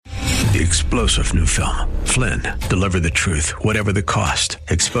the explosive new film, Flynn, Deliver the Truth, Whatever the Cost,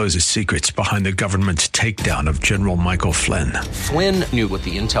 exposes secrets behind the government's takedown of General Michael Flynn. Flynn knew what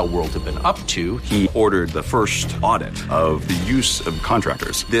the intel world had been up to. He ordered the first audit of the use of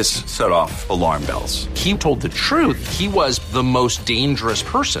contractors. This set off alarm bells. He told the truth. He was the most dangerous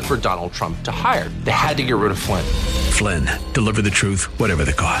person for Donald Trump to hire. They had to get rid of Flynn. Flynn, Deliver the Truth, Whatever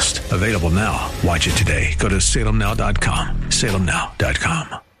the Cost. Available now. Watch it today. Go to salemnow.com.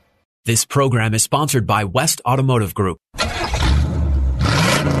 salemnow.com. This program is sponsored by West Automotive Group.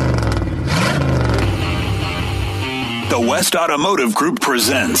 The West Automotive Group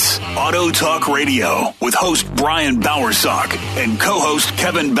presents Auto Talk Radio with host Brian Bowersock and co-host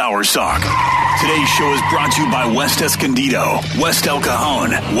Kevin Bowersock. Today's show is brought to you by West Escondido, West El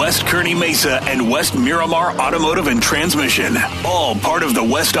Cajon, West Kearney Mesa, and West Miramar Automotive and Transmission. All part of the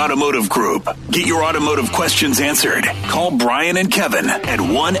West Automotive Group. Get your automotive questions answered. Call Brian and Kevin at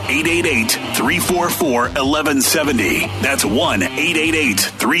 1-888-344-1170. That's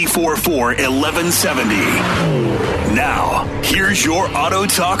 1-888-344-1170. Now, here's your Auto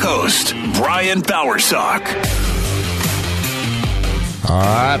Talk host, Brian Bowersock. All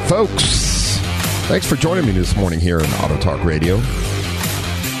right, folks. Thanks for joining me this morning here in Auto Talk Radio.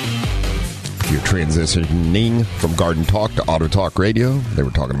 If you're transitioning from Garden Talk to Auto Talk Radio, they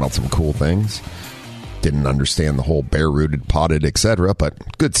were talking about some cool things. Didn't understand the whole bare-rooted, potted, etc.,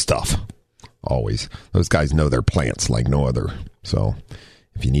 but good stuff. Always. Those guys know their plants like no other. So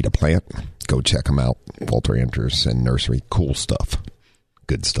if you need a plant, go check them out. Walter Anderson Nursery. Cool stuff.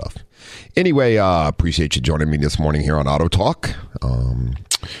 Good stuff. Anyway, appreciate you joining me this morning here on Auto Talk.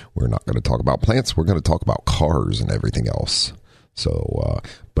 We're not going to talk about plants. We're going to talk about cars and everything else. So,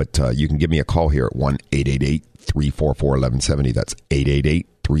 but you can give me a call here at 1-888-344-1170. That's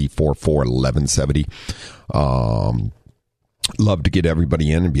 888-344-1170. Love to get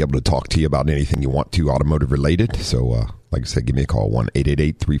everybody in and be able to talk to you about anything you want to automotive related. So, like I said, give me a call,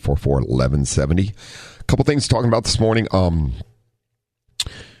 1-888-344-1170. A couple things talking about this morning.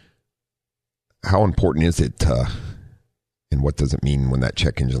 How important is it, and what does it mean when that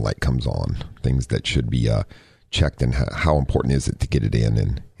check engine light comes on? Things that should be checked, and how important is it to get it in?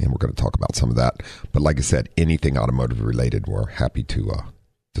 And we're going to talk about some of that. But like I said, anything automotive related, we're happy to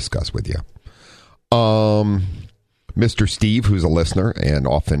discuss with you. Mr. Steve, who's a listener and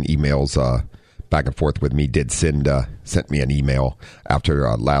often emails back and forth with me, sent me an email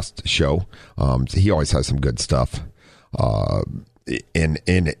after last show. He always has some good stuff. In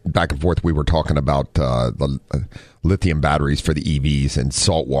back and forth, we were talking about the lithium batteries for the EVs and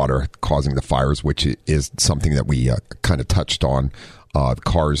salt water causing the fires, which is something that we kind of touched on.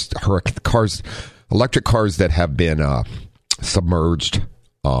 Electric cars that have been submerged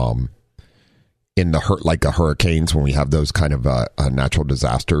in like the hurricanes, when we have those kind of natural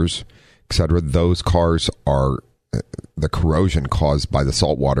disasters, etc. Those cars are the corrosion caused by the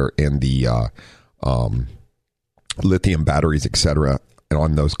salt water and the lithium batteries, etc., and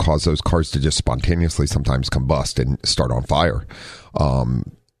on those cause those cars to just spontaneously sometimes combust and start on fire,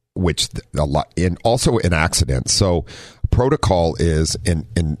 which a lot, and also in accidents. So protocol is,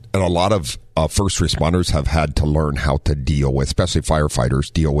 and a lot of first responders have had to learn how to deal with, especially firefighters,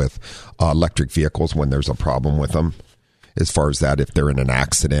 deal with electric vehicles when there's a problem with them, as far as that, if they're in an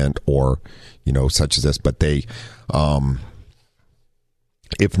accident or, such as this. But they,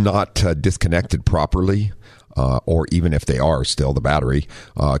 if not disconnected properly, or even if they are still, the battery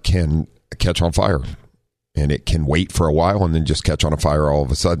can catch on fire, and it can wait for a while and then just catch on a fire all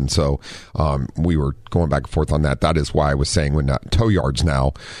of a sudden. So we were going back and forth on that. That is why I was saying when tow yards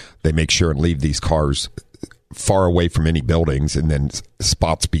now, they make sure and leave these cars far away from any buildings, and then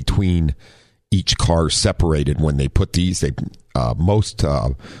spots between each car separated when they put these. They most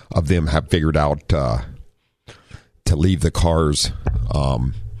of them have figured out to leave the cars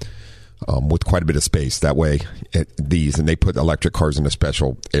with quite a bit of space. That way, and they put electric cars in a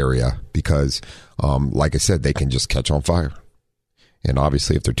special area because, like I said, they can just catch on fire. And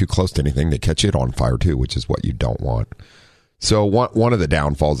obviously, if they're too close to anything, they catch it on fire too, which is what you don't want. So one of the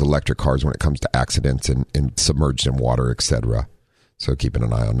downfalls of electric cars when it comes to accidents and submerged in water, etc. So keeping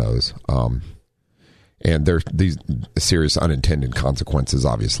an eye on those. And there's these serious unintended consequences,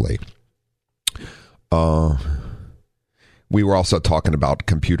 obviously. We were also talking about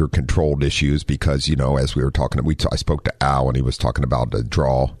computer-controlled issues because, as we were talking, I spoke to Al, and he was talking about the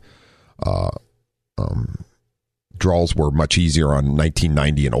draw. Draws were much easier on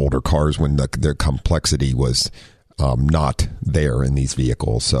 1990 and older cars when the complexity was not there in these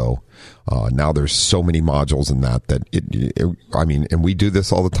vehicles. So now there's so many modules in that and we do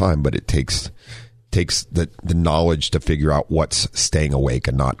this all the time, but it takes takes the knowledge to figure out what's staying awake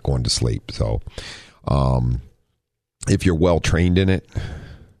and not going to sleep. So if you're well trained in it,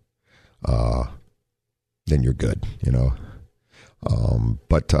 then you're good, you know.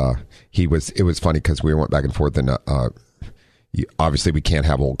 But it was funny because we went back and forth, and obviously we can't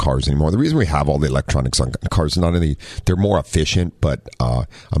have old cars anymore. The reason we have all the electronics on cars, not only they're more efficient, but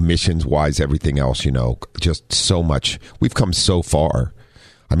emissions wise, everything else, you know, just so much. We've come so far.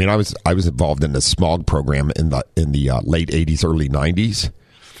 I mean, I was involved in the smog program in the late 80s, early 90s.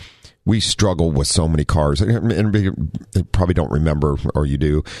 We struggled with so many cars, and you probably don't remember, or you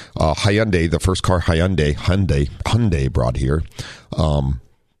do. Hyundai, the first car Hyundai brought here,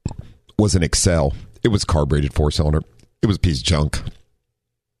 was an Excel. It was carbureted 4-cylinder. It was a piece of junk.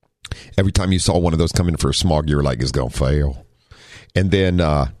 Every time you saw one of those come in for a smog, you were like, it's going to fail. And then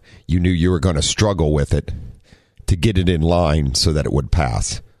you knew you were going to struggle with it to get it in line so that it would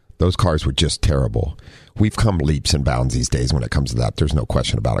pass. Those cars were just terrible. We've come leaps and bounds these days when it comes to that. There's no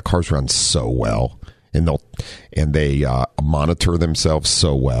question about it. Cars run so well, and they monitor themselves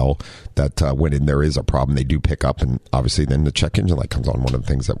so well that when there is a problem, they do pick up. And obviously, then the check engine light comes on. One of the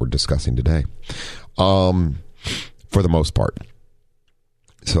things that we're discussing today, for the most part.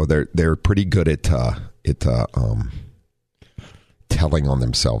 So they're pretty good at telling on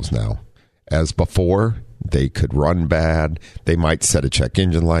themselves now. As before, they could run bad. They might set a check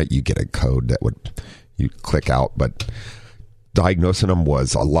engine light. You get a code that would you click out, but diagnosing them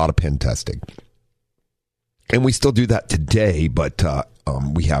was a lot of pen testing. And we still do that today, but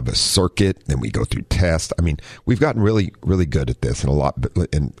we have a circuit, then we go through tests. I mean, we've gotten really, really good at this, and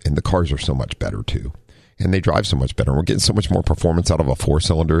and the cars are so much better too. And they drive so much better. We're getting so much more performance out of a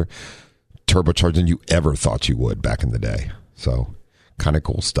 4-cylinder turbocharged than you ever thought you would back in the day. So, kind of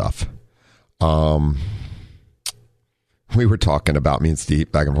cool stuff. We were talking about, me and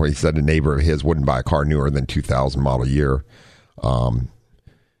Steve back and forth. He said a neighbor of his wouldn't buy a car newer than 2000 model year. And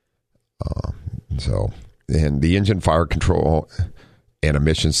the engine fire control and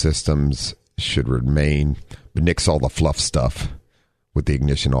emission systems should remain, but nix all the fluff stuff with the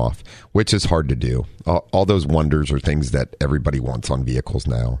ignition off, which is hard to do. All those wonders are things that everybody wants on vehicles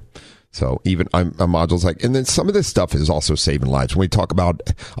now. So even a module's like, and then some of this stuff is also saving lives. When we talk about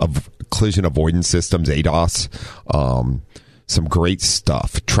collision avoidance systems, ADAS, some great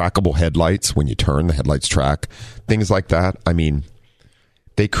stuff. Trackable headlights, when you turn, the headlights track, things like that. I mean,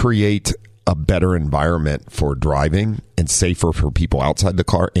 they create a better environment for driving and safer for people outside the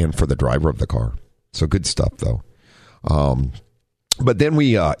car and for the driver of the car. So good stuff, though. But then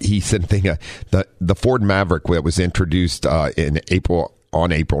he said the Ford Maverick that was introduced in April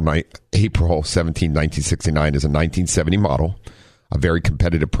 17, 1969 is a 1970 model, a very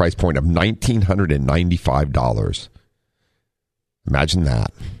competitive price point of $1,995. Imagine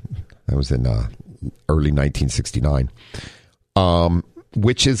that. That was in early 1969,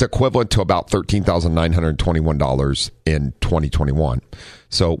 which is equivalent to about $13,921 in 2021.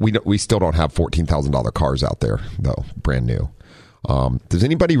 So we still don't have $14,000 cars out there, though, brand new. Does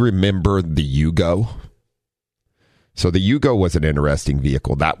anybody remember the Yugo? So the Yugo was an interesting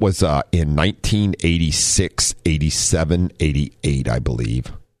vehicle. That was in 1986, 87, 88, I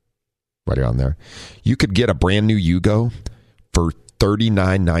believe. Right around there. You could get a brand new Yugo for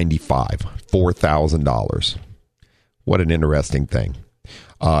 $39.95, $4,000. What an interesting thing.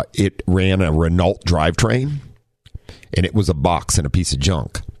 It ran a Renault drivetrain, and it was a box and a piece of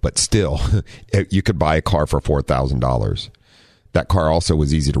junk. But still, you could buy a car for $4,000. That car also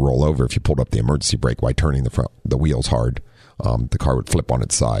was easy to roll over if you pulled up the emergency brake while turning the wheels hard. The car would flip on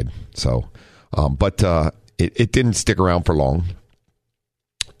its side. So, but it didn't stick around for long.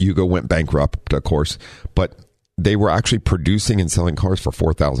 Yugo went bankrupt, of course, but they were actually producing and selling cars for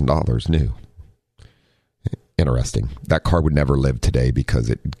 $4,000 new. Interesting. That car would never live today because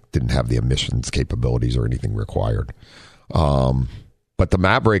it didn't have the emissions capabilities or anything required. But the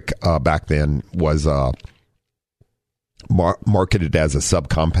Maverick back then was marketed as a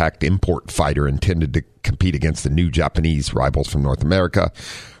subcompact import fighter intended to compete against the new Japanese rivals from North America.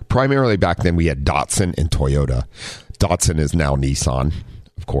 Primarily back then we had Datsun and Toyota. Datsun is now Nissan.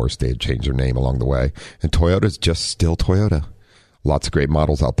 Of course, they had changed their name along the way. And Toyota's just still Toyota. Lots of great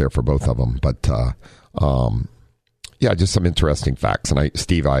models out there for both of them. But, yeah, just some interesting facts. And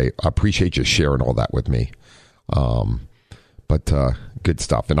Steve, I appreciate you sharing all that with me. But good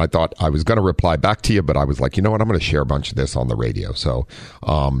stuff. And I thought I was going to reply back to you, but I was like, you know what? I'm going to share a bunch of this on the radio. So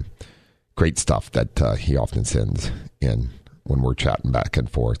great stuff that he often sends in when we're chatting back and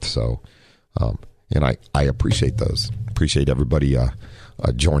forth. So, and I appreciate those. Appreciate everybody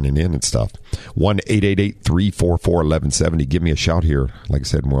joining in and stuff. 1-888-344-1170. Give me a shout here. Like I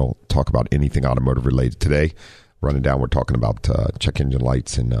said, we'll talk about anything automotive related today. Running down, we're talking about check engine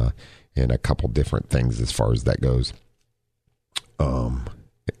lights and a couple different things as far as that goes.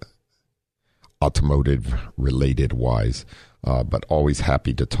 Automotive related wise, but always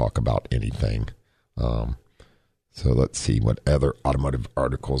happy to talk about anything. So let's see what other automotive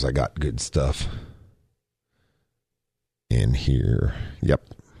articles I got. Good stuff in here.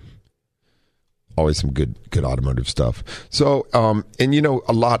 Yep. Always some good automotive stuff. So, and you know,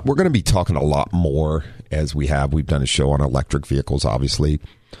 we're going to be talking a lot more as we've done a show on electric vehicles, obviously,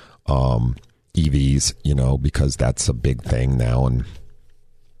 EVs, you know, because that's a big thing now. And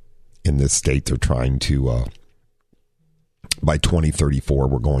in this state, they're trying to, by 2034,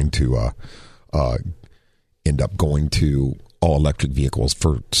 we're going to, end up going to all electric vehicles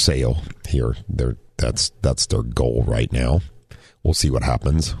for sale here. That's their goal right now. We'll see what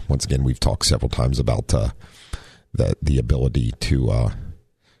happens. Once again, we've talked several times about the ability to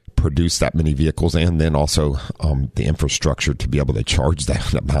produce that many vehicles, and then also the infrastructure to be able to charge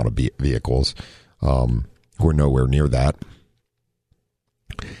that amount of vehicles. We're nowhere near that.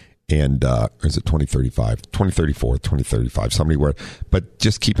 And is it 2035, 2034, 2035, somebody where? But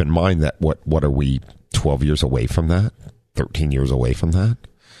just keep in mind that what are we 12 years away from that? 13 years away from that?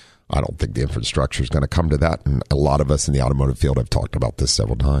 I don't think the infrastructure is going to come to that. And a lot of us in the automotive field have talked about this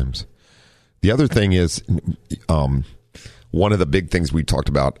several times. The other thing is, one of the big things we talked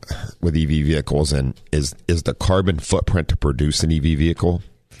about with EV vehicles is the carbon footprint to produce an EV vehicle.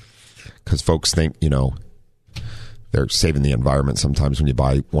 Because folks think, you know, they're saving the environment sometimes when you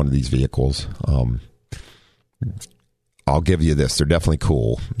buy one of these vehicles. I'll give you this. They're definitely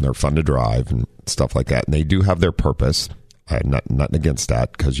cool. They're fun to drive and stuff like that. And they do have their purpose. Nothing against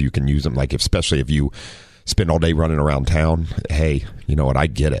that, because you can use them, like especially if you spend all day running around town. Hey, you know what? I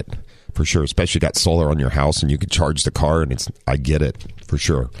get it for sure. Especially got solar on your house and you could charge the car, and I get it for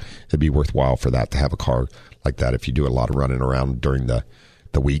sure. It'd be worthwhile for that to have a car like that if you do a lot of running around during the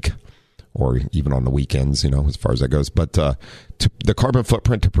week or even on the weekends, you know, as far as that goes. But the carbon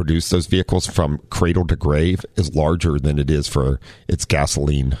footprint to produce those vehicles from cradle to grave is larger than it is for its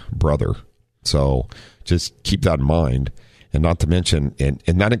gasoline brother. So just keep that in mind. And not to mention, and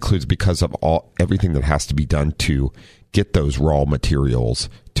that includes because of everything that has to be done to get those raw materials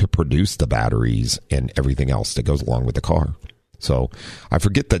to produce the batteries and everything else that goes along with the car. So I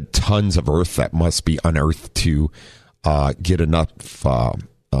forget the tons of earth that must be unearthed to get enough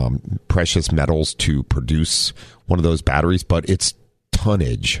precious metals to produce one of those batteries, but it's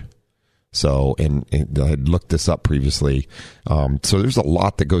tonnage. So, and I had looked this up previously. So there's a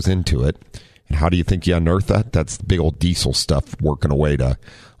lot that goes into it. And how do you think you unearth that? That's the big old diesel stuff working away to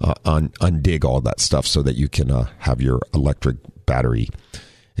undig all that stuff so that you can have your electric battery,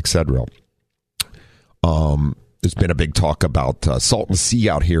 etc. There's been a big talk about Salton Sea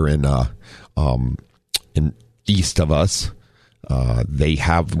out here in east of us. They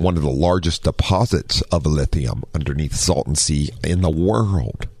have one of the largest deposits of lithium underneath Salton Sea in the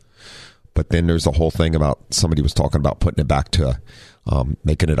world. But then there's a whole thing about somebody was talking about putting it back to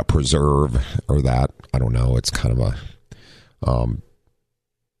making it a preserve or that. I don't know. It's kind of a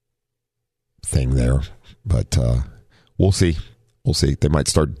thing there. But we'll see. We'll see. They might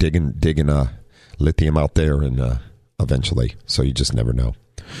start digging lithium out there and eventually. So you just never know.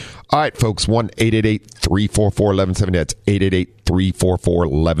 All right, folks. 1-888-344-1170. That's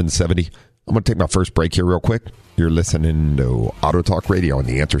 888-344-1170. I'm going to take my first break here real quick. You're listening to Auto Talk Radio on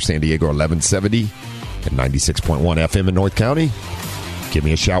The Answer San Diego 1170 and 96.1 FM in North County. Give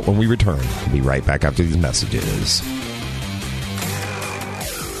me a shout when we return. We'll be right back after these messages.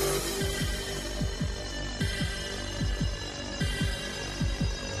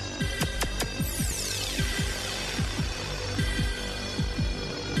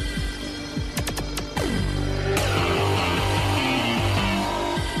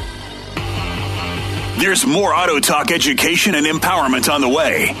 There's more Auto Talk education and empowerment on the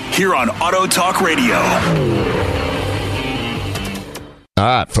way here on Auto Talk Radio. All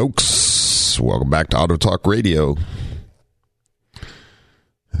right, folks. Welcome back to Auto Talk Radio.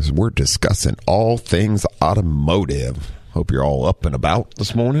 As we're discussing all things automotive. Hope you're all up and about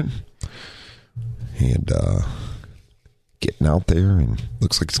this morning. And getting out there. And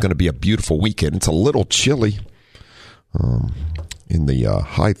looks like it's going to be a beautiful weekend. It's a little chilly. In the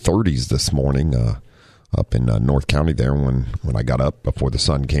high 30s this morning. Up in North County there when I got up before the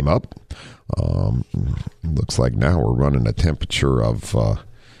sun came up. Looks like now we're running a temperature of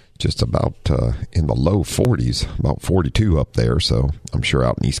just about in the low 40s, about 42 up there. So I'm sure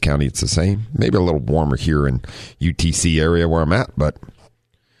out in East County it's the same. Maybe a little warmer here in UTC area where I'm at, but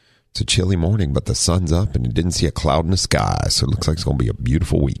It's a chilly morning, but the sun's up and you didn't see a cloud in the sky, so it looks like it's going to be a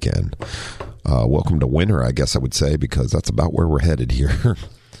beautiful weekend. Welcome to winter, I guess I would say, because that's about where we're headed here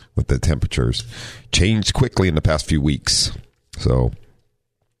with the temperatures. Changed quickly in the past few weeks, so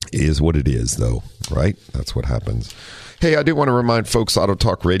it is what it is, though, right? That's what happens. Hey, I do want to remind folks, Auto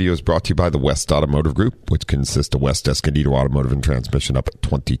Talk Radio is brought to you by the West Automotive Group, which consists of West Escondido Automotive and Transmission up at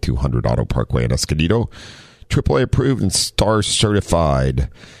 2200 Auto Parkway in Escondido. AAA approved and STAR certified.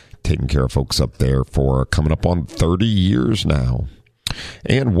 Taking care of folks up there for coming up on 30 years now.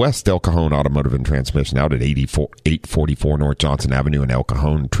 And West El Cajon Automotive and Transmission out at 844 North Johnson Avenue in El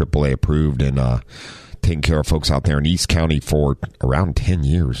Cajon. AAA approved and taking care of folks out there in East County for around 10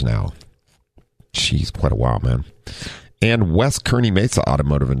 years now. Jeez, quite a while, man. And West Kearney Mesa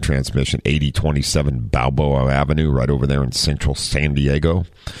Automotive and Transmission, 8027 Balboa Avenue, right over there in central San Diego.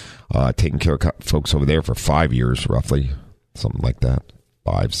 Taking care of folks over there for 5 years, roughly. Something like that.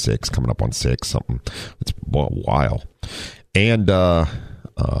 5, 6, coming up on 6, something. It's a while. And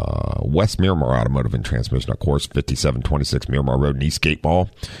West Miramar Automotive and Transmission, of course, 5726 Miramar Road in Eastgate Mall.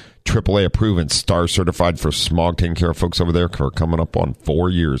 AAA approved and STAR certified for smog. Taking care of folks over there for coming up on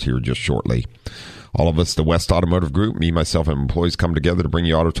 4 years here just shortly. All of us, the West Automotive Group, me, myself, and employees come together to bring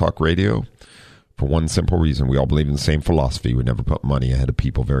you Auto Talk Radio for one simple reason. We all believe in the same philosophy. We never put money ahead of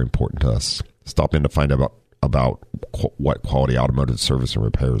people. Very important to us. Stop in to find out about what quality automotive service and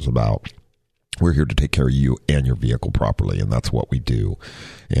repair is about. We're here to take care of you and your vehicle properly, and that's what we do.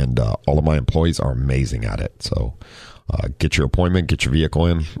 And all of my employees are amazing at it. So get your appointment, get your vehicle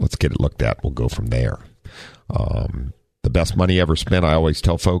in. Let's get it looked at. We'll go from there. The best money ever spent, I always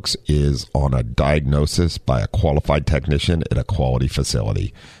tell folks, is on a diagnosis by a qualified technician at a quality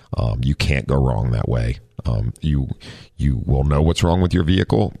facility. You can't go wrong that way. You will know what's wrong with your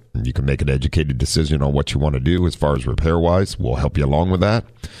vehicle. And you can make an educated decision on what you want to do as far as repair-wise. We'll help you along with that.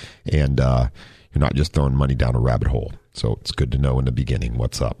 And you're not just throwing money down a rabbit hole. So it's good to know in the beginning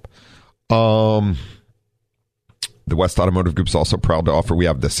what's up. The West Automotive Group is also proud to offer, we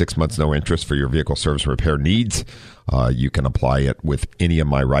have the 6 months no interest for your vehicle service and repair needs. You can apply it with any of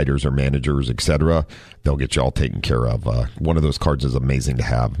my writers or managers, etc. They'll get you all taken care of. One of those cards is amazing to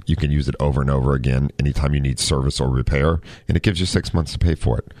have. You can use it over and over again anytime you need service or repair, and it gives you 6 months to pay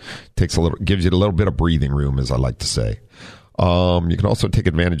for it. Gives you a little bit of breathing room, as I like to say. You can also take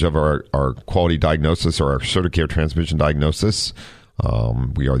advantage of our quality diagnosis or our CertiCare transmission diagnosis.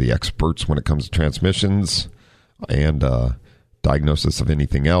 We are the experts when it comes to transmissions and diagnosis of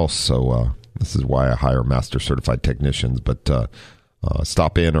anything else. So this is why I hire master certified technicians. But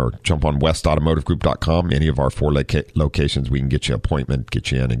stop in or jump on westautomotivegroup.com. Any of our 4 locations, we can get you an appointment,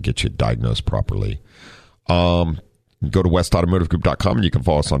 get you in, and get you diagnosed properly. Go to westautomotivegroup.com, and you can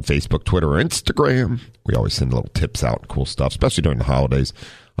follow us on Facebook, Twitter, or Instagram. We always send little tips out, cool stuff, especially during the holidays.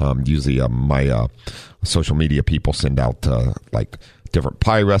 Usually my social media people send out like different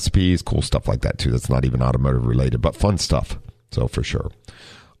pie recipes, cool stuff like that too. That's not even automotive related, but fun stuff. So for sure.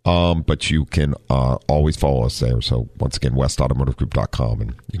 But you can always follow us there. So once again, westautomotivegroup.com,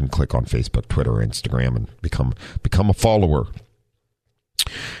 and you can click on Facebook, Twitter, Instagram, and become a follower.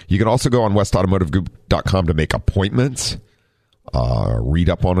 You can also go on westautomotivegroup.com to make appointments, read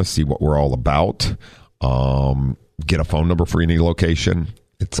up on us, see what we're all about, get a phone number for any location.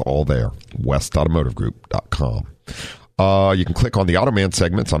 It's all there. westautomotivegroup.com. You can click on the Automan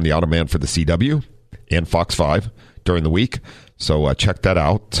segments. I'm the Automan for the CW and Fox 5 during the week. So check that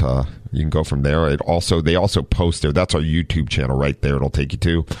out. You can go from there. They also post there. That's our YouTube channel right there. It'll take you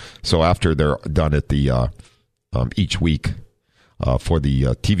to. So after they're done at the each week for the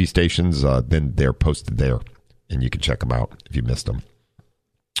TV stations, then they're posted there, and you can check them out if you missed them.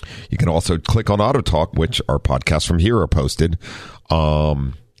 You can also click on Auto Talk, which our podcasts from here are posted,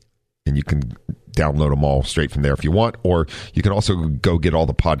 and you can download them all straight from there if you want, or you can also go get all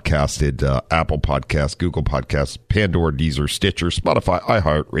the podcasted Apple Podcasts, Google Podcasts, Pandora, Deezer, Stitcher, Spotify,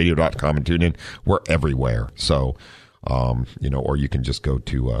 iHeartRadio.com, and TuneIn. We're everywhere. So, or you can just go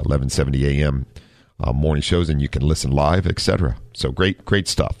to 1170 AM morning shows, and you can listen live, etc. So great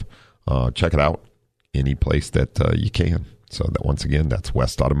stuff. Check it out any place that you can. So that once again, that's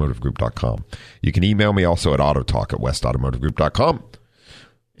westautomotivegroup.com. You can email me also at autotalk@westautomotivegroup.com.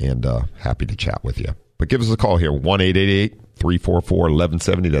 And happy to chat with you. But give us a call here,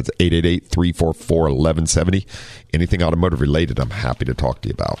 1-888-344-1170. That's 888-344-1170. Anything automotive related, I'm happy to talk to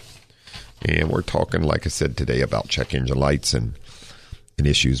you about. And we're talking, like I said today, about check engine lights and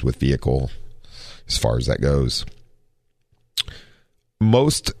issues with vehicle as far as that goes.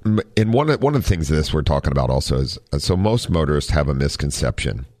 And one of the things of this we're talking about also is, so most motorists have a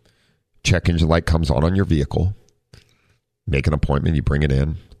misconception. Check engine light comes on your vehicle. Make an appointment, you bring it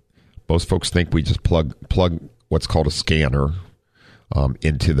in. Most folks think we just plug what's called a scanner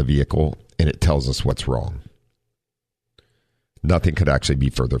into the vehicle, and it tells us what's wrong. Nothing could actually be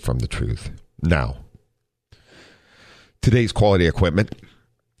further from the truth. Now, today's quality equipment,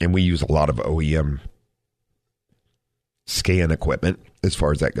 and we use a lot of OEM scan equipment as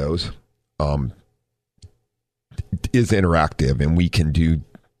far as that goes, is interactive, and we can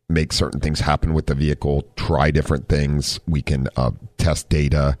make certain things happen with the vehicle, try different things. We can test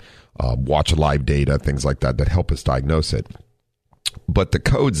data, watch live data, things like that help us diagnose it. But the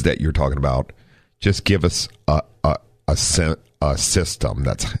codes that you're talking about just give us a system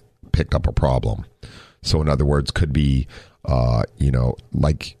that's picked up a problem. So in other words, could be,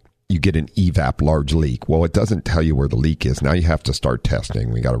 like you get an EVAP large leak. Well, it doesn't tell you where the leak is. Now you have to start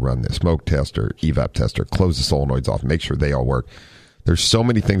testing. We got to run the smoke tester, EVAP tester, close the solenoids off, make sure they all work. There's so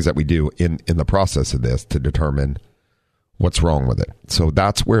many things that we do in the process of this to determine what's wrong with it. So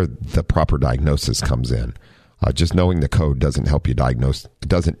that's where the proper diagnosis comes in. Just knowing the code doesn't help you diagnose. It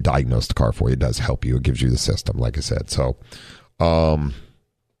doesn't diagnose the car for you. It does help you. It gives you the system, like I said. So,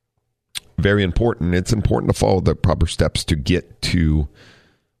 very important. It's important to follow the proper steps to get to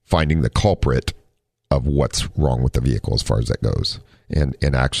finding the culprit of what's wrong with the vehicle as far as that goes.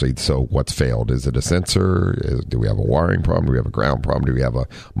 And actually, so what's failed? Is it a sensor? Do we have a wiring problem? Do we have a ground problem? Do we have a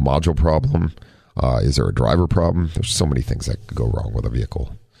module problem? Is there a driver problem? There's so many things that could go wrong with a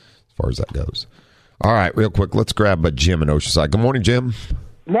vehicle as far as that goes. All right, real quick, let's grab Jim in Oceanside. Good morning, Jim.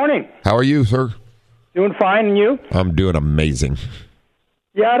 Good morning. How are you, sir? Doing fine, and you? I'm doing amazing.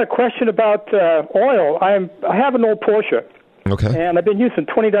 Yeah, I had a question about oil. I have an old Porsche. Okay. And I've been using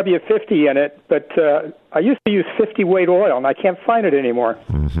 20W50 in it, but I used to use 50-weight oil, and I can't find it anymore.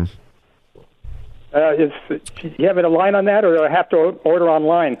 Mm-hmm. Do you have a line on that, or do I have to order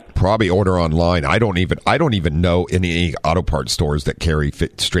online? Probably order online. I don't even know any auto parts stores that carry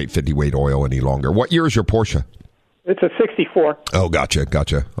straight 50-weight oil any longer. What year is your Porsche? It's a 64. Oh, gotcha.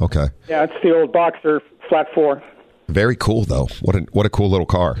 Okay. Yeah, it's the old Boxer flat 4. Very cool, though. What a cool little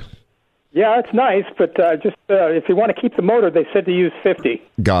car. Yeah, it's nice, but just if you want to keep the motor, they said to use 50.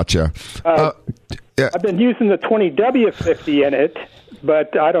 Gotcha. Yeah. I've been using the 20W50 in it,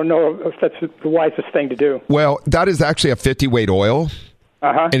 but I don't know if that's the wisest thing to do. Well, that is actually a 50-weight oil,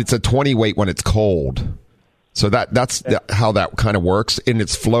 and it's a 20-weight when it's cold. So that's how that kind of works in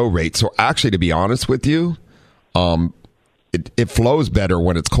its flow rate. So actually, to be honest with you, it flows better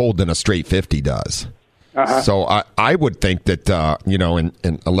when it's cold than a straight 50 does. So I would think that,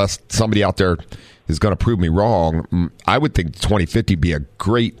 and unless somebody out there is going to prove me wrong, I would think 2050 be a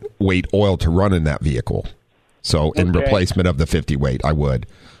great weight oil to run in that vehicle. So in replacement of the 50 weight, I would.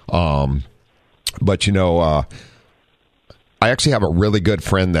 But, I actually have a really good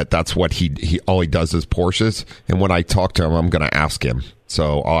friend that's what he all he does is Porsches. And when I talk to him, I'm going to ask him.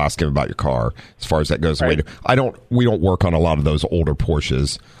 So I'll ask him about your car as far as that goes. Right. We don't work on a lot of those older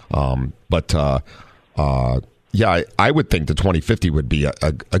Porsches. But I would think the 2050 would be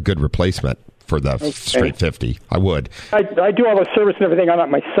a good replacement for the straight 50. I would. I do all the service and everything on it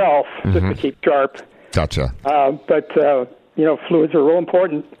myself just to keep sharp. Gotcha. But fluids are real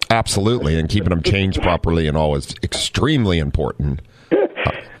important. Absolutely, and keeping them changed properly and all is extremely important.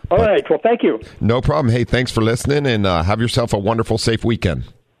 All right. Well, thank you. No problem. Hey, thanks for listening, and have yourself a wonderful, safe weekend.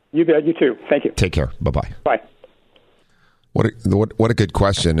 You bet. You too. Thank you. Take care. Bye-bye. Bye. What a good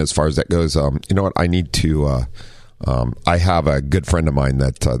question as far as that goes. You know what? I need to. I have a good friend of mine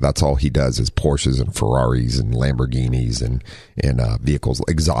that's all he does is Porsches and Ferraris and Lamborghinis and vehicles,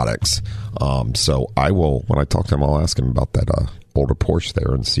 exotics. So I will, when I talk to him, I'll ask him about that older Porsche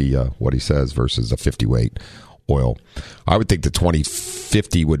there and see what he says versus a 50-weight oil. I would think the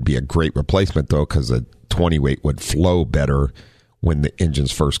 2050 would be a great replacement, though, because a 20-weight would flow better when the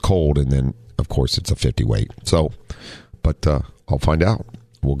engine's first cold, and then, of course, it's a 50-weight. So, but I'll find out.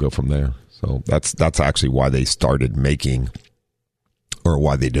 We'll go from there. So that's actually why they started making, or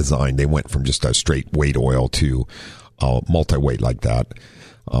why they designed. They went from just a straight weight oil to multi-weight like that,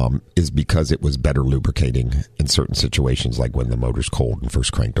 is because it was better lubricating in certain situations, like when the motor's cold and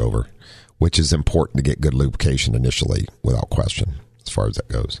first cranked over, which is important to get good lubrication initially, without question, as far as that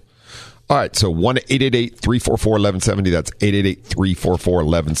goes. All right, so 1-888-344-1170. That's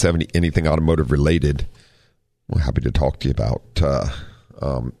 888-344-1170. Anything automotive related, we're happy to talk to you about.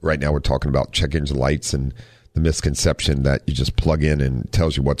 Right now we're talking about check engine lights and the misconception that you just plug in and it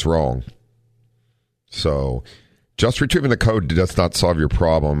tells you what's wrong. So just retrieving the code does not solve your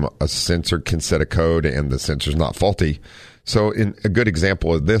problem. A sensor can set a code and the sensor's not faulty. So a good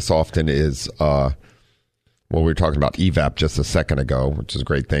example of this often is, we were talking about EVAP just a second ago, which is a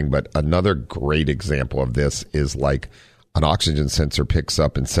great thing. But another great example of this is like an oxygen sensor picks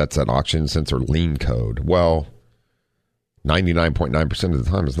up and sets an oxygen sensor lean code. Well, 99.9% of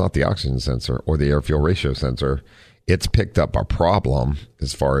the time, it's not the oxygen sensor or the air-fuel ratio sensor. It's picked up a problem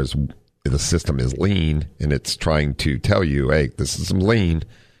as far as the system is lean, and it's trying to tell you, hey, this is some lean.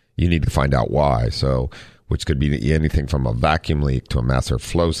 You need to find out why. So, which could be anything from a vacuum leak to a master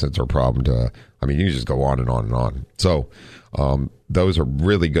flow sensor problem to, you just go on and on and on. So, those are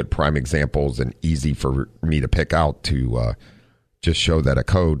really good prime examples and easy for me to pick out to just show that a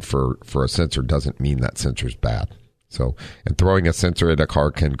code for a sensor doesn't mean that sensor's bad. So, and throwing a sensor at a car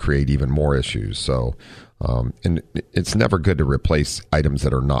can create even more issues. So, and it's never good to replace items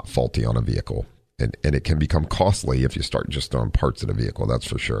that are not faulty on a vehicle. And it can become costly if you start just throwing parts at a vehicle, that's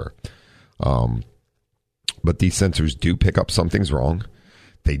for sure. But these sensors do pick up something's wrong.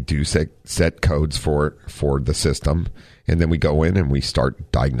 They do set codes for the system. And then we go in and we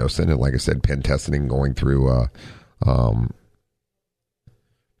start diagnosing. And like I said, pen testing and going through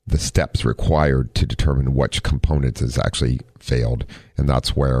the steps required to determine which components has actually failed. And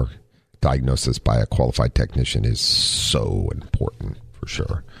that's where diagnosis by a qualified technician is so important, for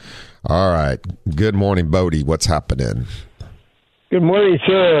sure. All right. Good morning, Bodie. What's happening? Good morning,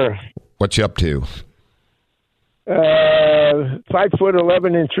 sir. What you up to?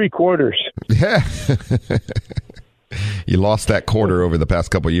 5'11" and 3/4. Yeah. You lost that quarter over the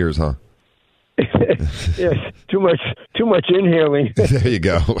past couple of years, huh? Yes. Too much inhaling. There you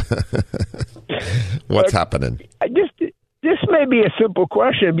go. What's happening? This may be a simple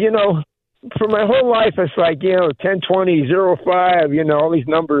question. For my whole life, it's like, 10, 20, 0, 5, all these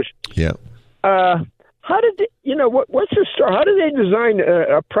numbers. Yeah. How did what's the story? How do they design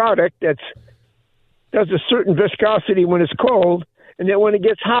a product does a certain viscosity when it's cold, and then when it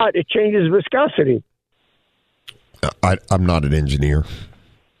gets hot, it changes viscosity? I'm not an engineer.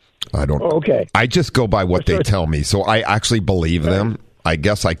 I don't. Oh, okay. I just go by what they tell me, so I actually believe them. I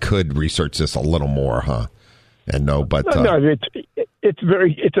guess I could research this a little more, huh? And no, it's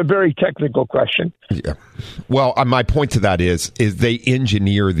a very technical question. Yeah. Well, my point to that is they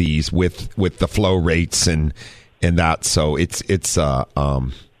engineer these with the flow rates and that, so it's a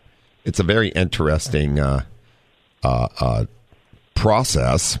very interesting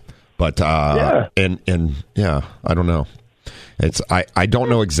process. But I don't know. I don't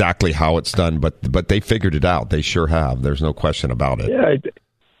know exactly how it's done, but they figured it out. They sure have. There's no question about it. Yeah.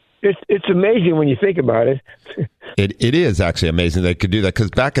 It's amazing when you think about it. It is actually amazing they could do that, because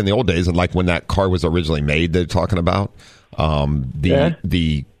back in the old days, and like when that car was originally made, they're talking about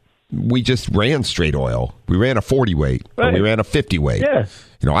we just ran straight oil. We ran a 40 weight, or we ran a 50 weight. Yeah.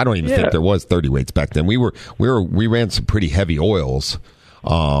 I don't even think there was 30 weights back then. We ran some pretty heavy oils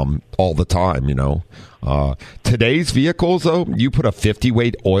all the time. Today's vehicles, though, you put a 50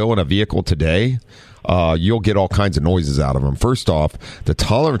 weight oil in a vehicle today, you'll get all kinds of noises out of them. First off, the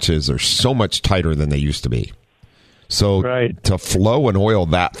tolerances are so much tighter than they used to be. So to flow an oil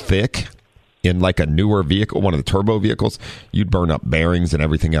that thick in like a newer vehicle, one of the turbo vehicles, you'd burn up bearings and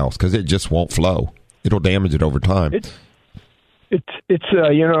everything else because it just won't flow. It'll damage it over time.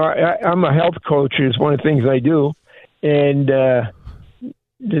 I'm a health coach. Is one of the things I do, and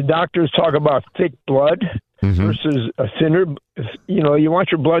the doctors talk about thick blood versus a thinner. You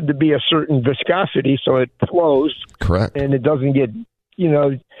want your blood to be a certain viscosity so it flows. Correct. And it doesn't get,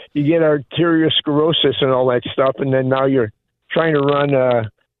 you get arteriosclerosis and all that stuff, and then now you're trying to run a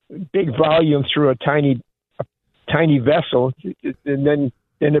big volume through a tiny vessel, and then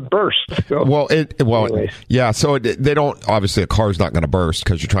it bursts. So, yeah. So they don't. Obviously, a car's not going to burst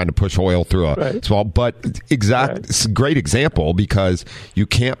because you're trying to push oil through a small. But it's a great example, because you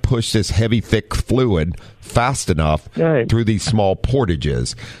can't push this heavy, thick fluid fast enough through these small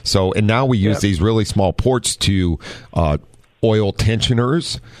portages. So, and now we use these really small ports to oil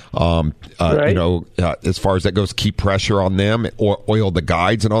tensioners. As far as that goes, keep pressure on them, or oil the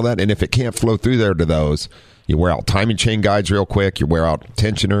guides and all that. And if it can't flow through there to those, you wear out timing chain guides real quick. You wear out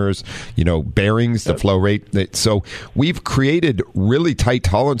tensioners, bearings, the flow rate. So we've created really tight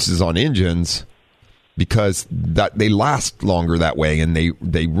tolerances on engines because that they last longer that way, and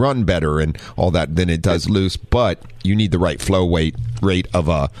they run better and all that than it does loose. But you need the right flow rate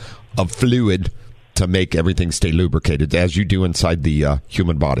of fluid to make everything stay lubricated, as you do inside the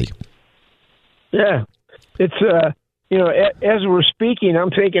human body. Yeah, it's as we're speaking, I'm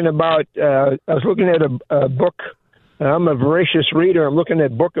thinking about. I was looking at a book. I'm a voracious reader. I'm looking at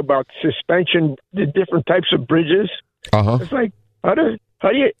a book about suspension, the different types of bridges. It's like how do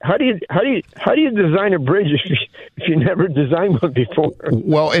you design a bridge if you never designed one before?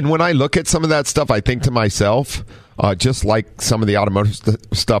 Well, and when I look at some of that stuff, I think to myself, just like some of the automotive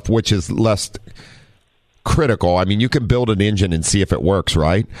stuff, which is less. critical. I mean, you can build an engine and see if it works,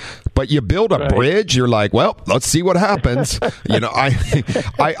 right? But you build a bridge, you're like, well, let's see what happens.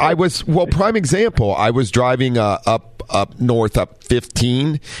 I was, prime example, I was driving up north, up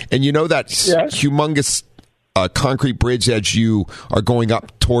 15, and that humongous concrete bridge as you are going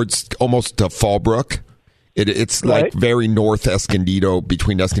up towards almost to Fallbrook. It's like very north Escondido,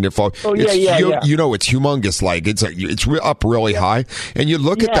 between Escondido and Fall. Oh, it's yeah. It's humongous. Like it's up really high, and you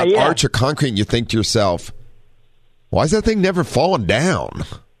look at that arch of concrete, and you think to yourself, "Why is that thing never falling down?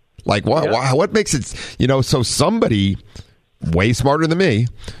 Like what makes it?" So somebody way smarter than me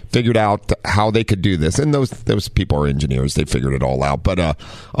figured out how they could do this, and those people are engineers. They figured it all out. But I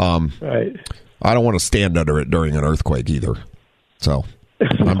don't want to stand under it during an earthquake either. So.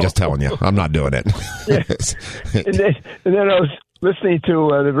 I'm just telling you, I'm not doing it. and then I was listening to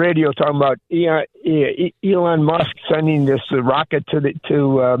the radio talking about Elon Musk sending this rocket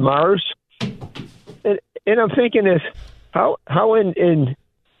to Mars, and I'm thinking this: how in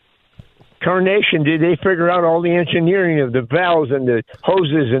Carnation did they figure out all the engineering of the valves and the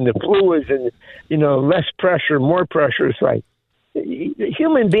hoses and the fluids and less pressure, more pressure? It's like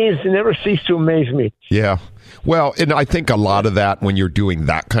human beings never cease to amaze me. Yeah. Well, and I think a lot of that, when you're doing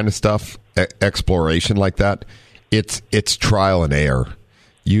that kind of stuff, exploration like that, it's trial and error.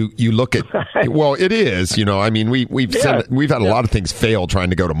 You look at, well, it is, I mean, we've had a lot of things fail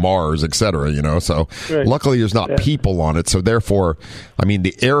trying to go to Mars, et cetera, so luckily there's not people on it. So therefore, I mean,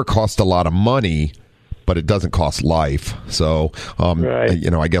 the air costs a lot of money, but it doesn't cost life. So,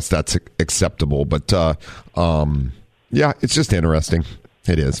 I guess that's acceptable, but, yeah, it's just interesting.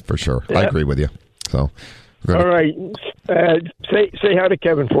 It is, for sure. Yeah. I agree with you. So, all right. Say hi to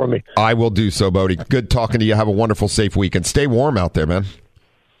Kevin for me. I will do so, Bodie. Good talking to you. Have a wonderful, safe week. And stay warm out there, man.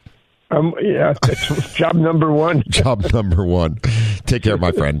 That's job number one. Job number one. Take care,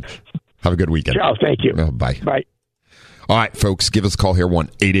 my friend. Have a good weekend. Ciao. Thank you. Bye. Bye. All right, folks, give us a call here,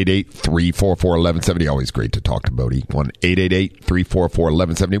 1-888-344-1170. Always great to talk to Bodie.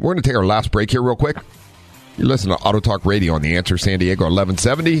 1-888-344-1170. We're going to take our last break here real quick. You're listening to Auto Talk Radio on The Answer San Diego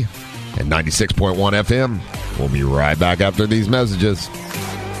 1170 and 96.1 FM. We'll be right back after these messages.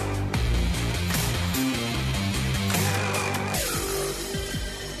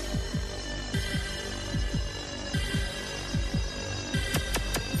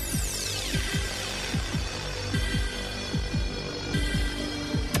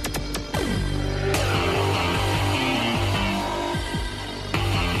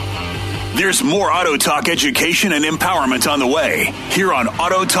 There's more Auto Talk education and empowerment on the way here on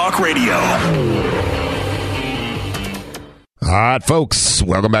Auto Talk Radio. All right, folks,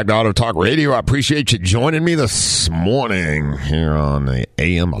 welcome back to Auto Talk Radio. I appreciate you joining me this morning here on the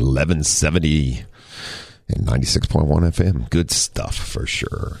AM 1170 and 96.1 FM. Good stuff for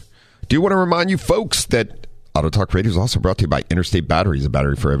sure. Do want to remind you folks that Auto Talk Radio is also brought to you by Interstate Batteries, a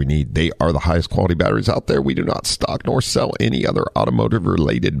battery for every need. They are the highest quality batteries out there. We do not stock nor sell any other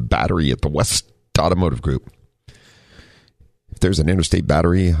automotive-related battery at the West Automotive Group. If there's an Interstate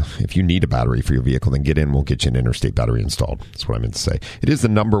battery, if you need a battery for your vehicle, then get in. We'll get you an Interstate battery installed. That's what I meant to say. It is the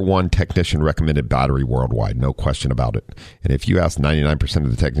 #1 technician-recommended battery worldwide, no question about it. And if you ask 99%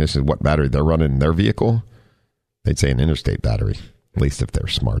 of the technicians what battery they're running in their vehicle, they'd say an Interstate battery. At least if they're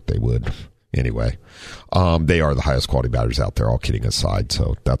smart, they would. Anyway, they are the highest quality batteries out there, all kidding aside.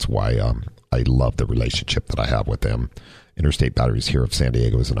 So that's why I love the relationship that I have with them. Interstate Batteries here of San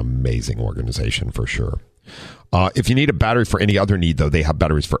Diego is an amazing organization for sure. If you need a battery for any other need, though, they have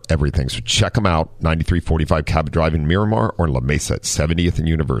batteries for everything. So check them out, 9345 Cabot Drive in Miramar or La Mesa at 70th and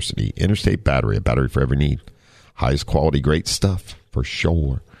University. Interstate Battery, a battery for every need. Highest quality, great stuff for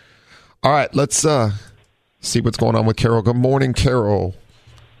sure. All right, let's see what's going on with Carol. Good morning, Carol.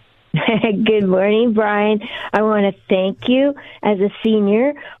 Good morning, Brian. I want to thank you as a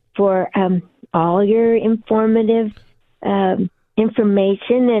senior for all your informative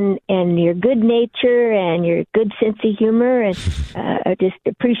information and your good nature and your good sense of humor. And I just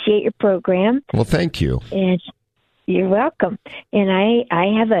appreciate your program. Well, thank you. And you're welcome. And I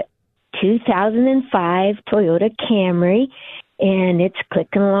have a 2005 Toyota Camry, and it's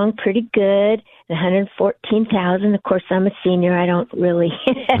clicking along pretty good. 114,000. Of course, I'm a senior. I don't really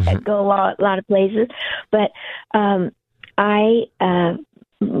go a lot of places, but I have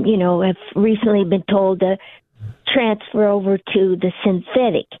recently been told to transfer over to the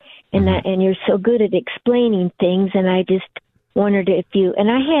synthetic, and and you're so good at explaining things, and I just wondered if you,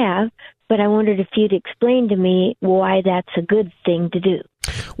 and I have, but I wondered if you'd explain to me why that's a good thing to do.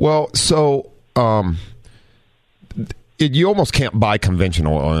 Well, so you almost can't buy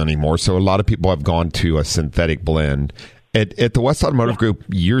conventional oil anymore, so a lot of people have gone to a synthetic blend, At the West Automotive Group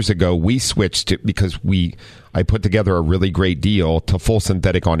years ago, we switched to, because I put together a really great deal to full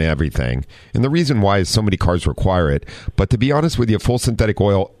synthetic on everything. And the reason why is so many cars require it. But to be honest with you, full synthetic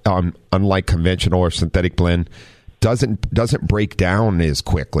oil, unlike conventional or synthetic blend, doesn't break down as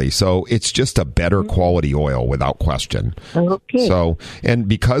quickly. So it's just a better quality oil without question. Okay. So, and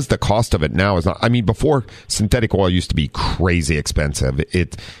because the cost of it now is not, I mean, before synthetic oil used to be crazy expensive.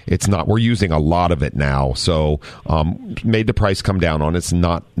 It's not, we're using a lot of it now. So, made the price come down on it. It's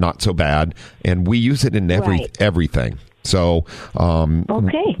not so bad. And we use it in everything. So,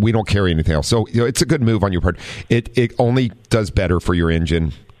 we don't carry anything else. So, it's a good move on your part. It only does better for your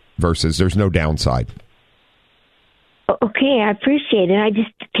engine versus there's no downside. Okay, I appreciate it.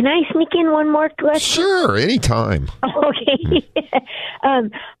 Can I sneak in one more question? Sure, anytime. Okay.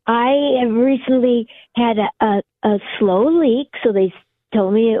 I have recently had a slow leak, so they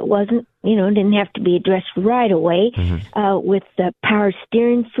told me it wasn't, didn't have to be addressed right away. With the power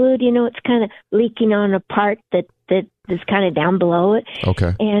steering fluid, it's kind of leaking on a part that is kind of down below it.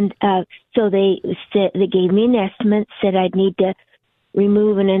 Okay. And so they gave me an estimate, said I'd need to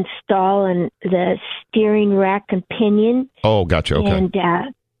remove and install the steering rack and pinion. Oh, gotcha. Okay.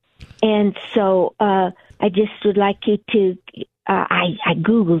 And so I just would like you to, I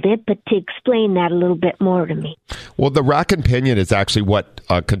Googled it, but to explain that a little bit more to me. Well, the rack and pinion is actually what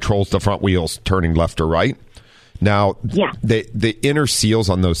controls the front wheels turning left or right. Now, the inner seals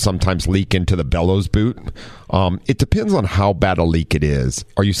on those sometimes leak into the bellows boot. It depends on how bad a leak it is.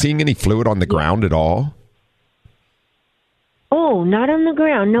 Are you seeing any fluid on the ground at all? Oh, not on the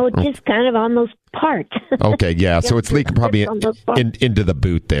ground. No, it's just kind of on those parts. Okay, yeah. So it's leaking probably into the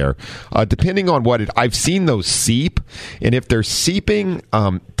boot there. Depending on what I've seen those seep, and if they're seeping,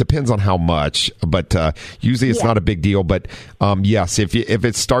 depends on how much. But usually it's not a big deal. But yes, if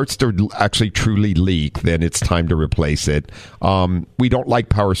it starts to actually truly leak, then it's time to replace it. We don't like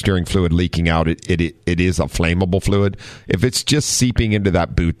power steering fluid leaking out. It is a flammable fluid. If it's just seeping into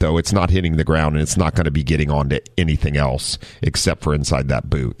that boot, though, it's not hitting the ground, and it's not going to be getting onto anything else except for inside that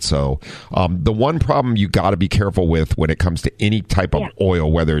boot. So the one problem you got to be careful with when it comes to any type of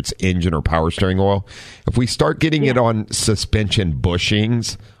oil, whether it's engine or power steering oil, if we start getting it on suspension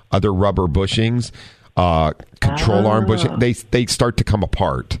bushings, other rubber bushings, control arm bushing, they start to come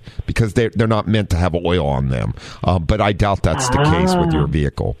apart because they're not meant to have oil on them. But I doubt that's the case with your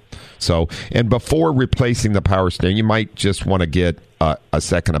vehicle. So, and before replacing the power steering, you might just want to get a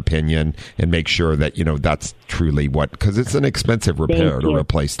second opinion and make sure that, that's truly because it's an expensive repair to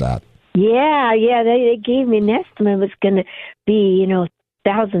replace that. Yeah, they gave me an estimate. It was going to be,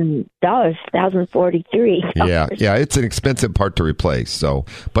 $1,000, $1,043. Yeah, it's an expensive part to replace. So,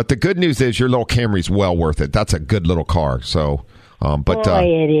 but the good news is your little Camry's well worth it. That's a good little car. So, but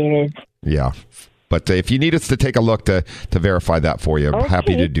it is. Yeah, but if you need us to take a look to verify that for you, I'm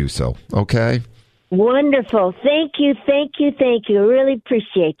happy to do so. Okay. Wonderful. Thank you. I really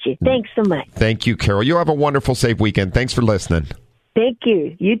appreciate you. Thanks so much. Thank you, Carol. You have a wonderful, safe weekend. Thanks for listening. Thank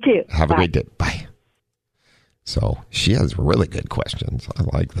you. You too. Have a great day. Bye. So she has really good questions. I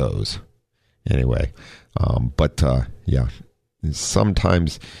like those. Anyway,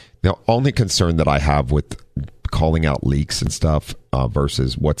 sometimes the only concern that I have with calling out leaks and stuff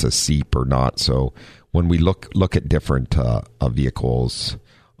versus what's a seep or not. So when we look at different vehicles,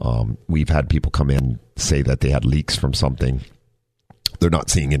 we've had people come in say that they had leaks from something. They're not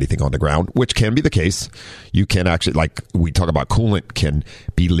seeing anything on the ground, which can be the case. You can actually, like we talk about, coolant can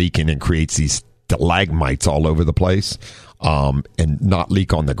be leaking and creates these stalagmites all over the place and not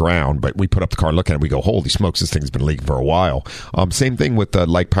leak on the ground. But we put up the car, look at it, we go, holy smokes, this thing's been leaking for a while. Same thing with the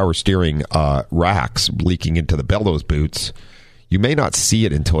power steering racks leaking into the bellows boots. You may not see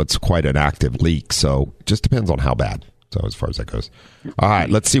it until it's quite an active leak. So it just depends on how bad. So as far as that goes. All right,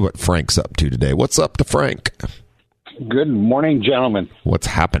 let's see what Frank's up to today. What's up to Frank? Good morning, gentlemen. What's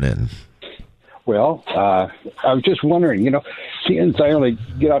happening? Well, I was just wondering, since I only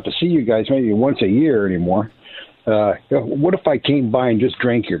get out to see you guys maybe once a year anymore, what if I came by and just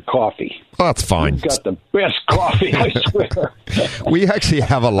drank your coffee? Oh, that's fine. You've got the best coffee, I swear. We actually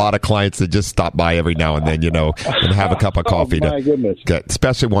have a lot of clients that just stop by every now and then, and have a cup of coffee. Oh, my goodness.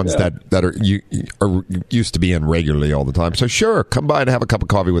 Especially ones that are used to be in regularly all the time. So sure, come by and have a cup of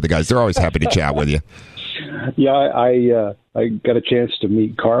coffee with the guys. They're always happy to chat with you. Yeah, I got a chance to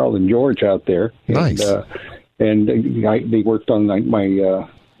meet Carl and George out there. Nice. And they worked on my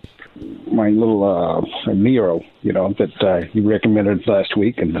little Nero, that you recommended last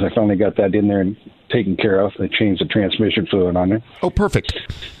week, and I finally got that in there and taken care of. I changed the transmission fluid on it. Oh, perfect.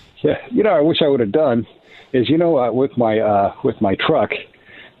 Yeah, I wish I would have done is with my truck.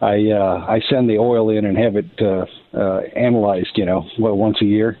 I send the oil in and have it analyzed, once a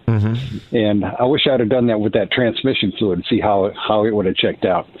year. Mm-hmm. And I wish I'd have done that with that transmission fluid and see how it would have checked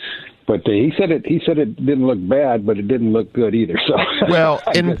out. But he said it didn't look bad, but it didn't look good either. So well,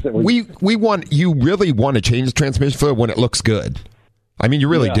 and we really want to change the transmission fluid when it looks good. I mean, you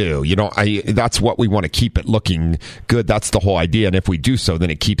really do. That's what we want to keep it looking good. That's the whole idea. And if we do so, then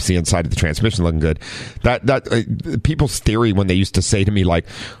it keeps the inside of the transmission looking good. That people's theory when they used to say to me, like,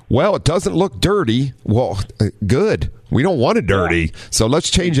 well, it doesn't look dirty. Well, good. We don't want it dirty. So let's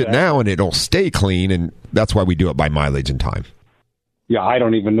change it now and it'll stay clean. And that's why we do it by mileage and time. Yeah, I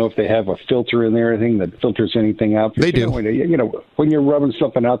don't even know if they have a filter in there or anything that filters anything out. They do. When you're rubbing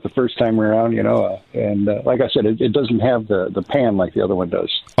something out the first time around, and like I said, it doesn't have the pan like the other one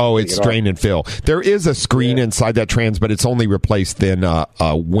does. Oh, it's drain and fill. There is a screen inside that trans, but it's only replaced then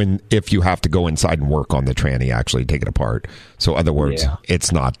if you have to go inside and work on the tranny, actually take it apart. So, in other words,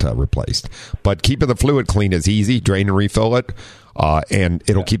 it's not replaced. But keeping the fluid clean is easy. Drain and refill it, and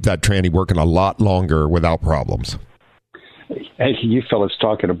it'll keep that tranny working a lot longer without problems. Hey, you fellas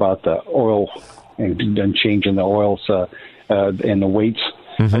talking about the oil and changing the oils and the weights.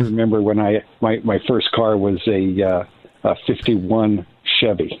 Mm-hmm. I remember when my first car was a 51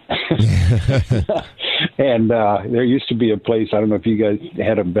 Chevy. And there used to be a place, I don't know if you guys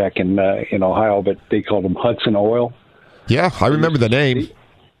had them back in Ohio, but they called them Hudson Oil. Yeah, I remember the name.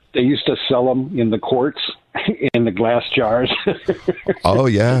 They used to sell them in the quarts, in the glass jars. Oh,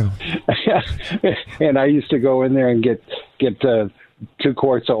 yeah. And I used to go in there and get 2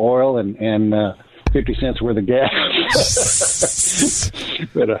 quarts of oil and 50 cents worth of gas.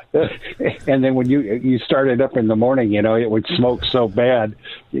 But, and then when you started up in the morning, it would smoke so bad,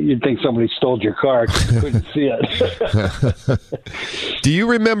 you'd think somebody stole your car because you couldn't see it. Do you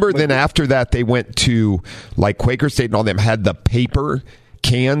remember then after that they went to, like, Quaker State and all them had the paper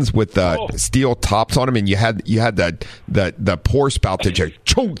cans with the steel tops on them, and you had the pour spout that you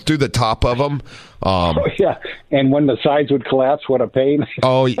choked through the top of them. And when the sides would collapse, what a pain.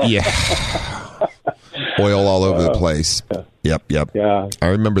 Oh yeah, oil all over the place. Yep. Yeah, I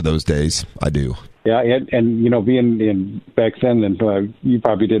remember those days. I do. Yeah, and being in back then, you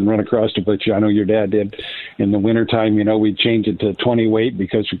probably didn't run across it, but I know your dad did. In the wintertime, we'd change it to 20 weight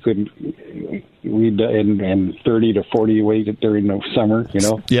because we couldn't. And 30 to 40 weight during the summer.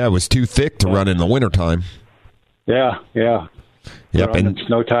 Yeah, it was too thick to run in the wintertime. Yeah. Yep, and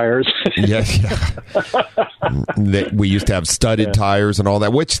snow tires. Yes. We used to have studded tires and all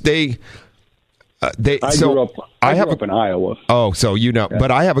that, which I grew up in Iowa. Oh, so but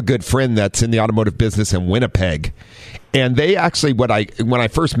I have a good friend that's in the automotive business in Winnipeg, and they actually when I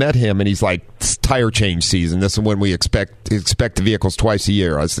first met him, and he's like, it's tire change season. This is when we expect the vehicles twice a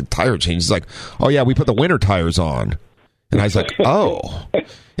year. I said, tire change. He's like, oh yeah, we put the winter tires on, and I was like, oh.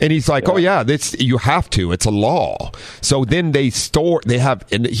 And he's like, oh yeah, you have to. It's a law. So then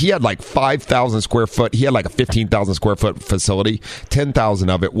and he had like 5,000 square foot. He had like a 15,000 square foot facility. 10,000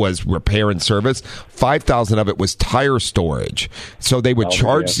 of it was repair and service. 5,000 of it was tire storage. So they would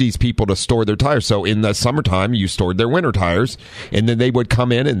charge these people to store their tires. So in the summertime, you stored their winter tires, and then they would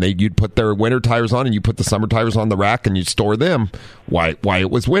come in and you'd put their winter tires on, and you put the summer tires on the rack, and you'd store them. Why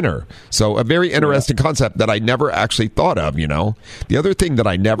it was winter. So a very interesting concept that I never actually thought of. The other thing that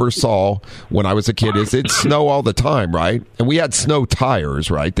I never saw when I was a kid is it'd snow all the time, right? And we had snow tires,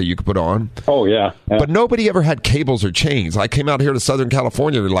 right, that you could put on. Oh, yeah. But nobody ever had cables or chains. I came out here to Southern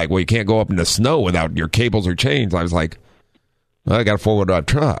California, they're like, well, you can't go up in the snow without your cables or chains. I was like, well, I got a 4-wheel drive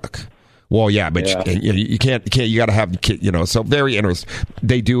truck. Well, yeah, but you can't. You got to have, So very interesting.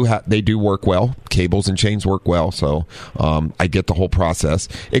 They do work well. Cables and chains work well. So I get the whole process.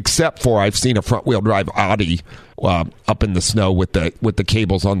 Except for I've seen a front wheel drive Audi up in the snow with the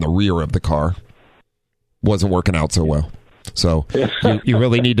cables on the rear of the car. Wasn't working out so well. So you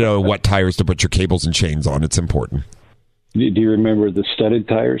really need to know what tires to put your cables and chains on. It's important. Do you remember the studded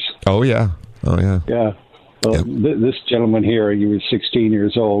tires? Oh yeah. Yeah. Well, this gentleman here, he was 16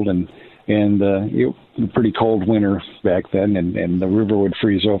 years old, and it was a pretty cold winter back then, and the river would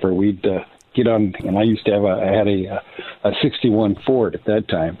freeze over. We'd get on, and I used to have I had a 61 Ford at that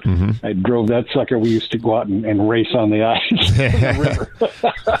time. Mm-hmm. I drove that sucker. We used to go out and race on the ice in the river.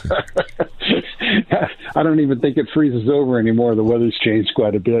 I don't even think it freezes over anymore. The weather's changed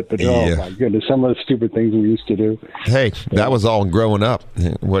quite a bit, but oh my goodness, some of the stupid things we used to do. Hey, that was all growing up.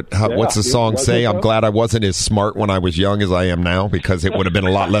 What's the song say? I'm glad I wasn't as smart when I was young as I am now, because it would have been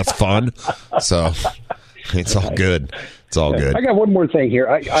a lot less fun. So it's all good. It's all good. I got one more thing here.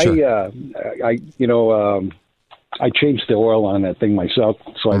 I changed the oil on that thing myself,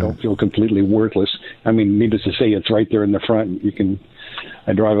 so I don't feel completely worthless. I mean, needless to say, it's right there in the front. You can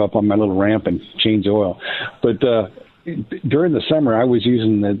I drive up on my little ramp and change oil. But during the summer, I was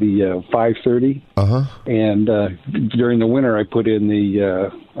using the 530, and during the winter, I put in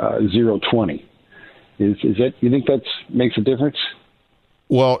the 020. Is that, you think that makes a difference?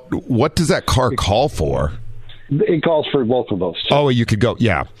 Well, what does that car call for? It calls for both of those. Oh, you could go,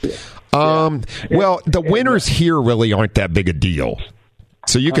 yeah. Well, the winters here really aren't that big a deal.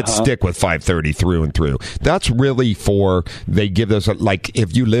 So you could stick with 530 through and through. That's really for, they give us, like,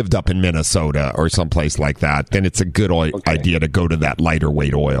 if you lived up in Minnesota or someplace like that, then it's a good idea to go to that lighter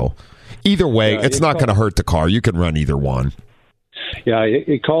weight oil. Either way, it's not going to hurt the car. You can run either one. Yeah,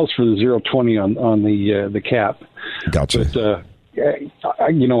 it calls for the 020 on the cap. Gotcha. But,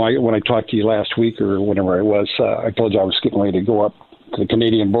 when I talked to you last week or whenever it was, I told you I was getting ready to go up to the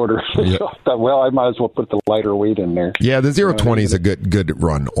Canadian border. Yep. So I thought, well, I might as well put the lighter weight in there. Yeah, the 020 is a good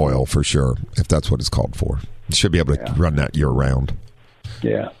run oil for sure, if that's what it's called for. You should be able to run that year round.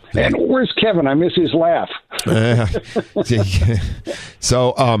 Yeah. And where's Kevin? I miss his laugh.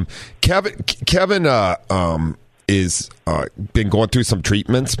 So, Kevin is been going through some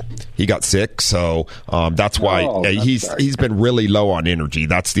treatments. He got sick, so that's why he's been really low on energy.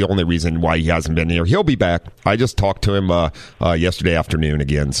 That's the only reason why he hasn't been here. He'll be back. I just talked to him yesterday afternoon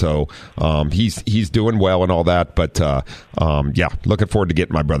again, so he's doing well and all that. But looking forward to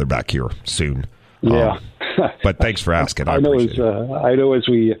getting my brother back here soon. Yeah. But thanks for asking. I know as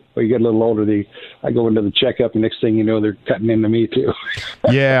we get a little older, I go into the checkup, and next thing you know, they're cutting into me too.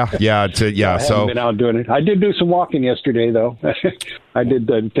 Yeah. I haven't been out doing it. I did do some walking yesterday, though. I did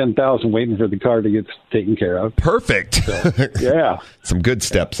 10,000 waiting for the car to get taken care of. Perfect. So, yeah. Some good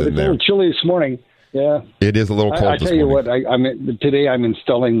steps in there. It's a little chilly this morning. Yeah. It is a little cold this morning. I tell you what, today I'm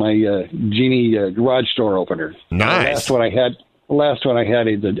installing my Genie garage door opener. Nice. The last one I had,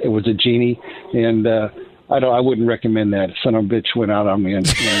 it was a Genie, and I wouldn't recommend that. Son of a bitch went out on me in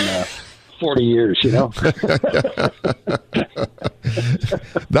 40 years, you know.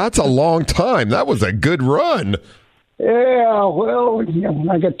 That's a long time. That was a good run. Yeah, well,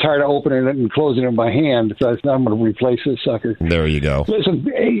 I got tired of opening it and closing it by hand, so I'm going to replace this sucker. There you go. Listen,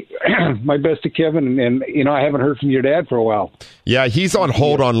 hey, my best to Kevin, and I haven't heard from your dad for a while. Yeah, he's on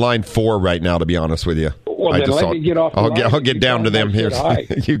hold on line 4 right now, to be honest with you. Well, then let me get off the line. I'll get down to them here.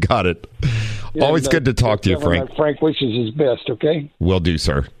 You got it. Yeah, always good to talk to you, Frank. Frank wishes his best, okay? Will do,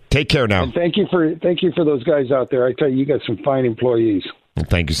 sir. Take care now. And thank you for those guys out there. I tell you got some fine employees. Well,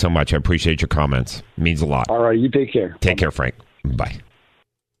 thank you so much. I appreciate your comments. It means a lot. All right, you take care. Take care, Frank. Bye.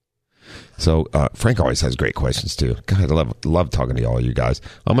 So Frank always has great questions, too. God, I love talking to all you guys.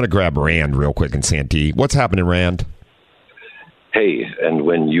 I'm going to grab Rand real quick in Santee. What's happening, Rand? Hey, and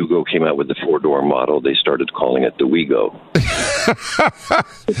when Yugo came out with the 4-door model, they started calling it the Wego.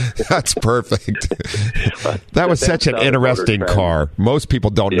 That's perfect. That was such an interesting car. Most people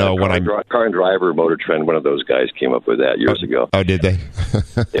don't know when I'm... Car and Driver, Motor Trend, one of those guys came up with that years ago. Oh, did they?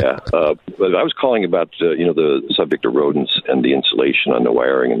 Yeah. But I was calling about, the subject of rodents and the insulation on the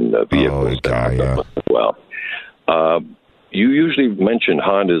wiring and vehicles. Oh, God, yeah. Well, you usually mention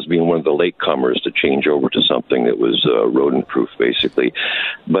Honda as being one of the latecomers to change over to something that was rodent-proof, basically.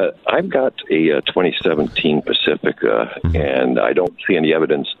 But I've got a 2017 Pacifica, and I don't see any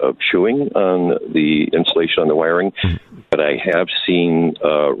evidence of chewing on the insulation on the wiring, but I have seen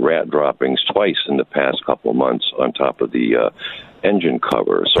rat droppings twice in the past couple of months on top of the engine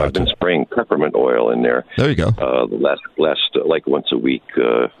cover. So I've been spraying peppermint oil in there. There you go. The last like once a week,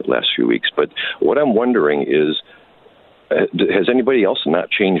 last few weeks. But what I'm wondering is, has anybody else not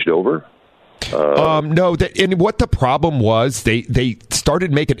changed over? No. And what the problem was, they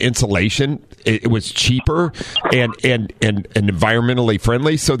started making insulation. It was cheaper and environmentally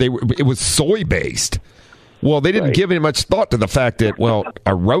friendly. So it was soy based. Well, they didn't give any much thought to the fact that,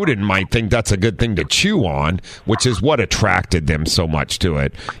 a rodent might think that's a good thing to chew on, which is what attracted them so much to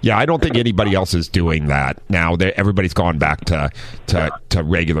it. Yeah, I don't think anybody else is doing that now. Everybody's gone back to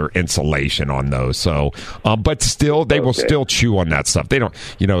regular insulation on those. So, but still, they will still chew on that stuff. They don't,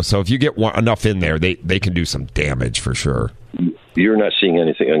 so if you get enough in there, they can do some damage for sure. You're not seeing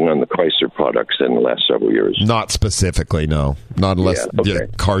anything on the Chrysler products in the last several years? Not specifically, no. Not unless the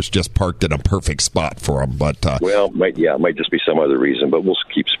car's just parked in a perfect spot for them. But it might just be some other reason, but we'll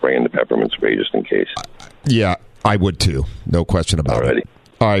keep spraying the peppermint spray just in case. Yeah, I would too. No question about it.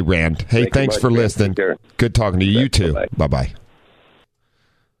 All right, Rand. Hey, thanks for listening. Good talking to you. You too. Bye-bye.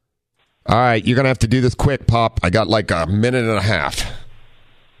 All right, you're going to have to do this quick, Pop. I got like a minute and a half.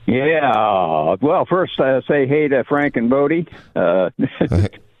 Yeah. Well, first, say hey to Frank and Bodie.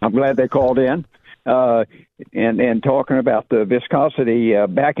 I'm glad they called in. And talking about the viscosity,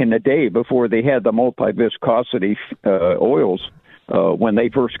 back in the day before they had the multi-viscosity oils, when they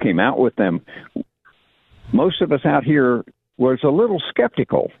first came out with them, most of us out here was a little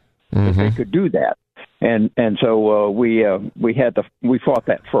skeptical that they could do that. And so we fought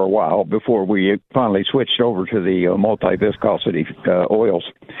that for a while before we finally switched over to the multi-viscosity oils.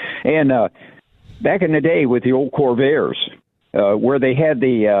 And back in the day with the old Corvairs, where they had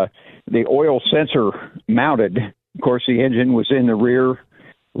the oil sensor mounted, of course the engine was in the rear,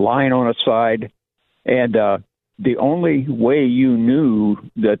 lying on its side, and the only way you knew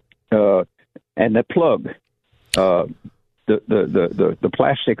that and the plug. The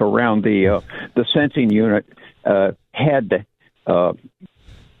plastic around the sensing unit had the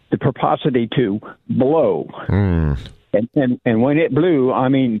purposity to blow, and when it blew, I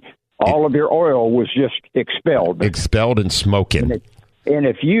mean, all of your oil was just expelled and smoking. And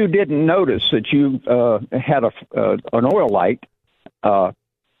if you didn't notice that you had an oil light,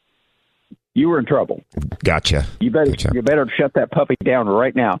 you were in trouble. Gotcha. You better shut that puppy down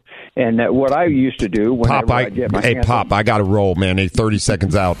right now. And what I used to do whenever I get my hands Pop, I got to roll, man. 30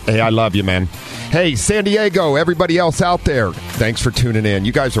 seconds out. Hey, I love you, man. Hey, San Diego, everybody else out there, thanks for tuning in.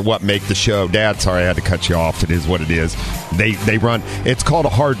 You guys are what make the show. Dad, sorry I had to cut you off. It is what it is. They run. It's called a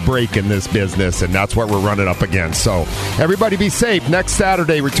hard break in this business, and that's what we're running up against. So everybody be safe. Next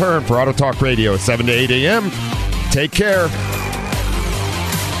Saturday, return for Auto Talk Radio, 7 to 8 a.m. Take care.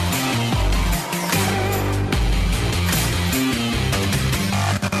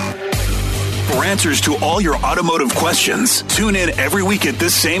 For answers to all your automotive questions, tune in every week at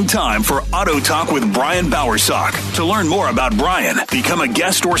this same time for Auto Talk with Brian Bowersock. To learn more about Brian, become a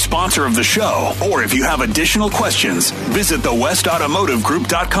guest or sponsor of the show, or if you have additional questions, visit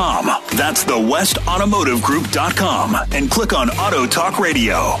thewestautomotivegroup.com. That's thewestautomotivegroup.com and click on Auto Talk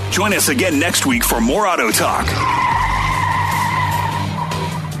Radio. Join us again next week for more Auto Talk.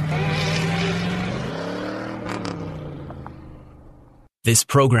 This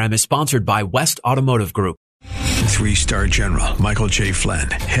program is sponsored by West Automotive Group. 3-star General Michael J. Flynn,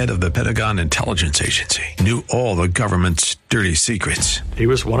 head of the Pentagon Intelligence Agency, knew all the government's dirty secrets. He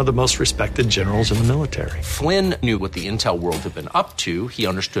was one of the most respected generals in the military. Flynn knew what the intel world had been up to. He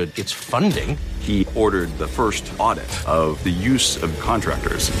understood its funding. He ordered the first audit of the use of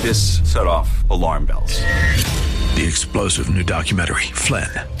contractors. This set off alarm bells. The explosive new documentary, Flynn,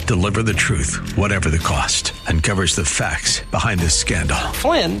 Deliver the Truth, Whatever the Cost, uncovers the facts behind this scandal.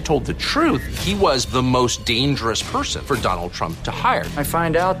 Flynn told the truth. He was the most dangerous person for Donald Trump to hire. I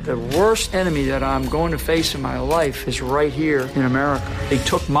find out the worst enemy that I'm going to face in my life is right here in America. They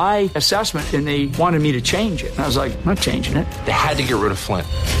took my assessment and they wanted me to change it. And I was like, I'm not changing it. They had to get rid of Flynn.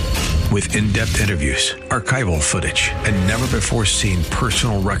 With in-depth interviews, archival footage, and never-before-seen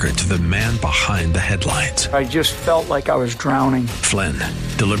personal records of the man behind the headlines. I just felt like I was drowning. Flynn,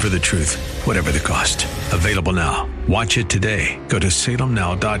 Deliver the Truth, Whatever the Cost. Available now. Watch it today. Go to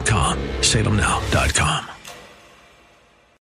salemnow.com. salemnow.com.